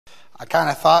I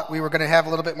kind of thought we were going to have a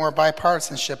little bit more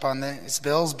bipartisanship on these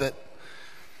bills, but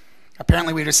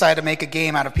apparently we decided to make a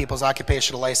game out of people's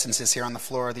occupational licenses here on the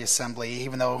floor of the Assembly,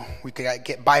 even though we could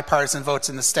get bipartisan votes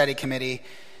in the study committee.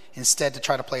 Instead, to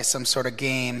try to play some sort of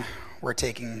game, we're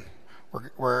trying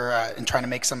to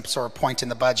make some sort of point in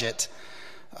the budget.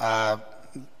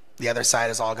 The other side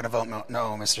is all going to vote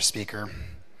no, Mr. Speaker.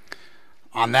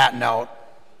 On that note,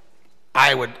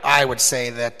 I would say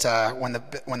that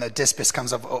when the dispatch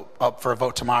comes up for a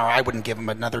vote tomorrow, I wouldn't give them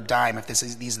another dime if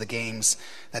these are the games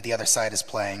that the other side is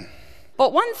playing.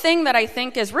 But one thing that I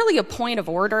think is really a point of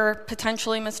order,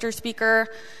 potentially, Mr. Speaker,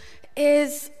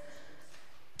 is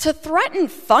to threaten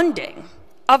funding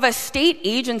of a state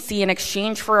agency in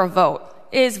exchange for a vote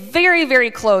is very,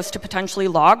 very close to potentially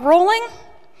log rolling,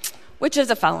 which is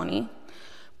a felony.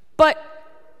 But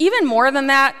even more than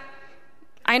that,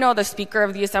 I know the Speaker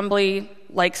of the Assembly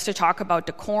likes to talk about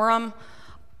decorum.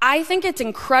 I think it's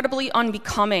incredibly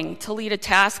unbecoming to lead a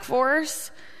task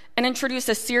force and introduce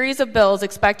a series of bills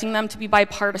expecting them to be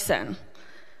bipartisan,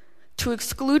 to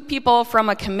exclude people from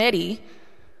a committee,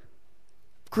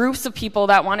 groups of people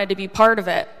that wanted to be part of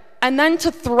it, and then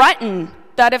to threaten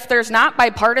that if there's not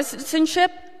bipartisanship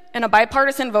and a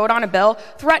bipartisan vote on a bill,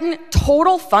 threaten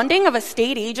total funding of a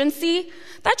state agency.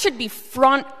 That should be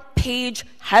front page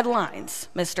headlines,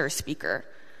 Mr. Speaker.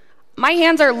 My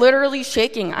hands are literally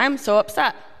shaking. I'm so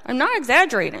upset. I'm not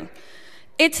exaggerating.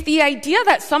 It's the idea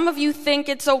that some of you think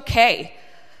it's okay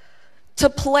to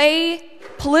play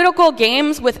political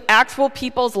games with actual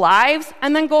people's lives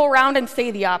and then go around and say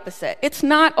the opposite. It's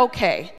not okay.